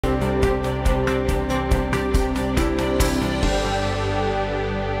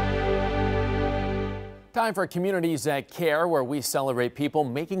Time for Communities That Care, where we celebrate people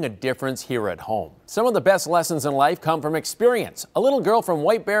making a difference here at home. Some of the best lessons in life come from experience. A little girl from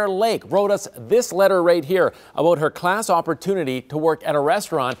White Bear Lake wrote us this letter right here about her class opportunity to work at a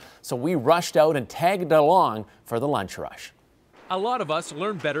restaurant, so we rushed out and tagged along for the lunch rush. A lot of us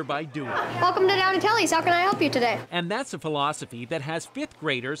learn better by doing. Welcome to Down and Telly's. How can I help you today? And that's a philosophy that has fifth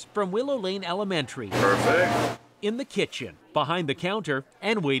graders from Willow Lane Elementary. Perfect. In the kitchen, behind the counter,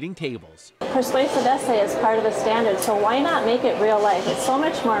 and waiting tables. Persuasive essay is part of the standard, so why not make it real life? It's so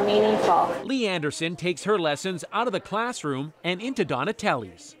much more meaningful. Lee Anderson takes her lessons out of the classroom and into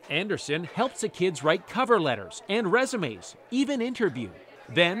Donatelli's. Anderson helps the kids write cover letters and resumes, even interview.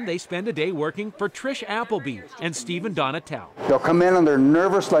 Then they spend a day working for Trish Appleby and Stephen Donatel. They'll come in and they're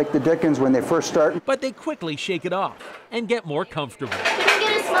nervous like the Dickens when they first start. But they quickly shake it off and get more comfortable. Can you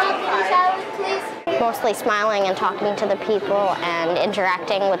get a small paper salad, please? Mostly smiling and talking to the people and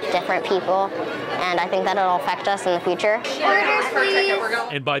interacting with different people, and I think that it'll affect us in the future. Orders, please.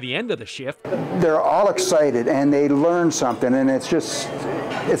 And by the end of the shift, They're all excited and they learn something, and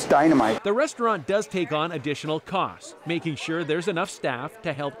it's dynamite. the restaurant does take on additional costs, making sure there's enough staff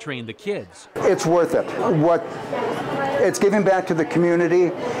to help train the kids. It's worth it. It's giving back to the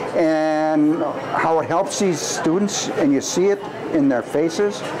community and how it helps these students, and you see it in their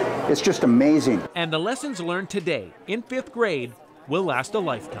faces. It's just amazing. And the lessons learned today in fifth grade will last a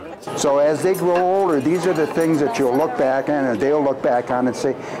lifetime. So as they grow older, these are the things that you'll look back on, and they'll look back on and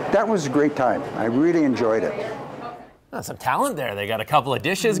say, that was a great time. I really enjoyed it. Some talent there. They got a couple of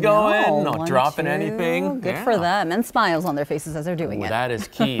dishes going, not dropping anything. Good for them, and smiles on their faces as they're doing it. That is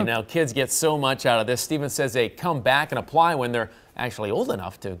key. Now, kids get so much out of this. Stephen says they come back and apply when they're actually old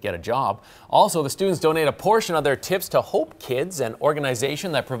enough to get a job. Also, the students donate a portion of their tips to Hope Kids, an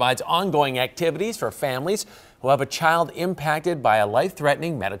organization that provides ongoing activities for families who have a child impacted by a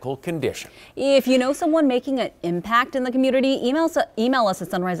life-threatening medical condition. If you know someone making an impact in the community, email us at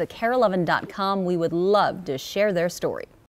sunrise@kare11.com. We would love to share their story.